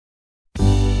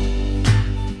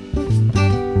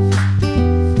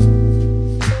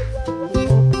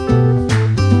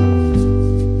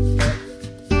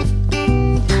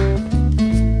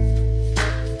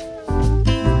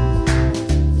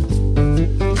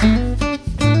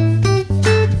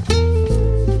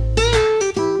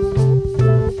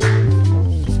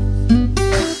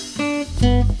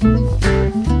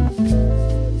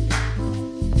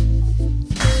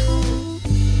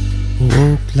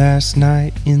Last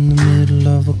night in the middle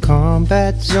of a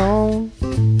combat zone,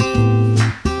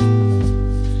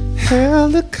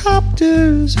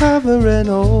 helicopters hovering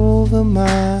over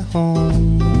my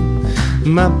home.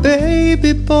 My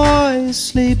baby boy is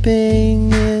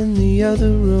sleeping in the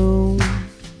other room.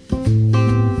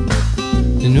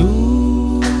 And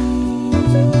ooh,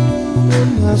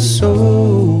 my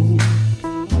soul,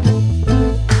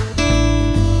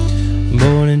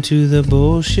 born into the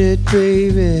bullshit,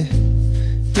 baby,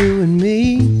 you and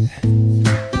me.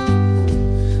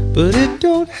 But it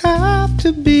don't have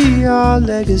to be our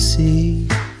legacy.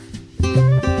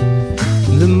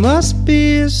 There must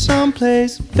be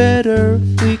someplace better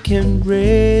we can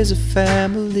raise a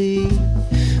family.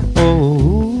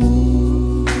 Oh,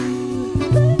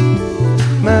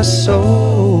 my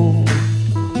soul.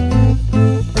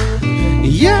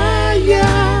 Yeah,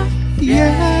 yeah,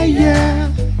 yeah,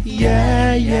 yeah,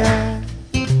 yeah, yeah.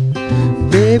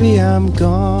 Baby, I'm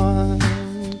gone,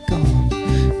 gone.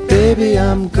 Baby,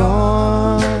 I'm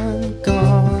gone,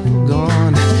 gone,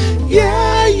 gone.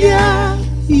 Yeah, yeah,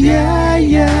 yeah,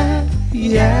 yeah,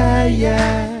 yeah,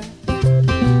 yeah.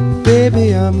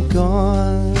 Baby, I'm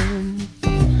gone,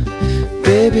 gone.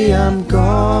 Baby, I'm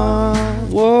gone.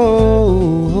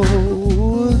 Whoa.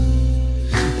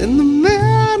 And the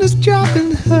man is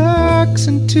dropping hooks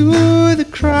into the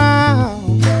crowd.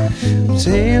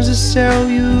 Seems to sell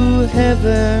you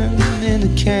heaven in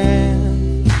a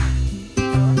can.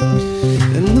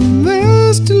 And the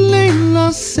master in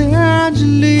Los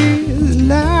Angeles is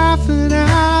laughing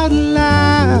out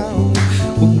loud.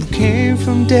 What came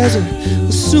from desert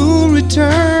will soon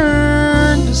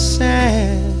return to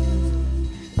sand.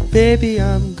 Baby,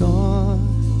 I'm gone.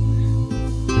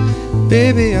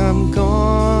 Baby, I'm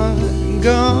gone,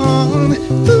 gone.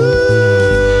 Ooh.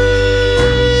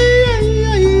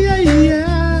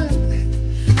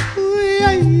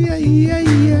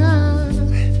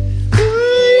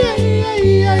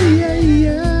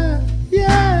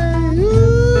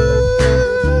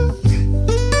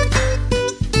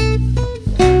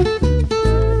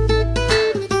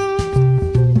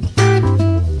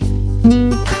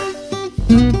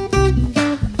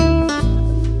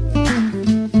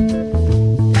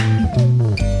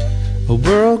 The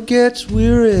world gets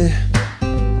weary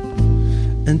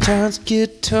and times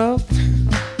get tough.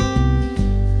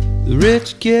 The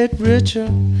rich get richer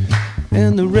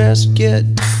and the rest get.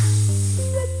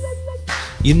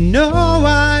 You know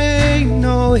I ain't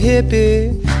no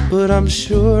hippie, but I'm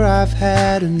sure I've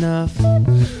had enough.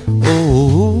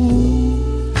 Oh,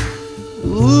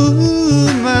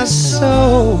 ooh, my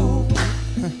soul.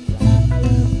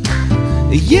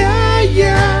 Yeah,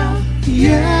 yeah,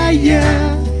 yeah,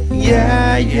 yeah,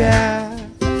 yeah, yeah.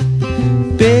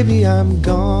 Baby, I'm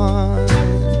gone,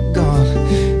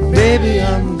 gone. Baby,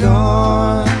 I'm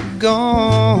gone,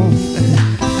 gone.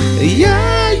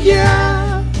 Yeah,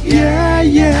 yeah, yeah,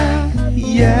 yeah,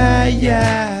 yeah,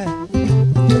 yeah.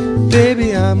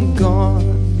 Baby, I'm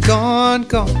gone, gone,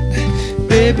 gone.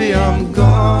 Baby, I'm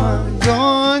gone,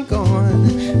 gone,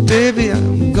 gone. Baby,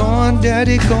 I'm gone,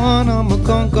 daddy gone, I'm a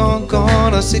gone, gone,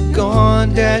 gone. I said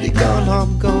gone, daddy gone,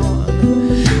 I'm gone.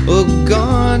 Oh,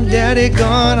 gone, daddy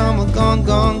gone, I'm a gone,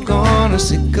 gone, gone. I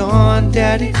said gone,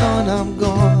 daddy gone, I'm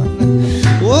gone.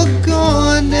 Oh,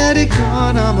 gone, daddy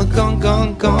gone, I'm a gone,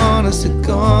 gone, gone. I said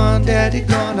gone, daddy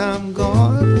gone, I'm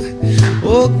gone.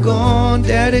 Oh, gone,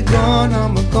 daddy gone,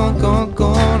 I'm a gone, gone,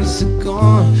 gone. I said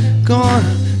gone, gone,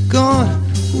 gone.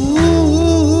 Ooh.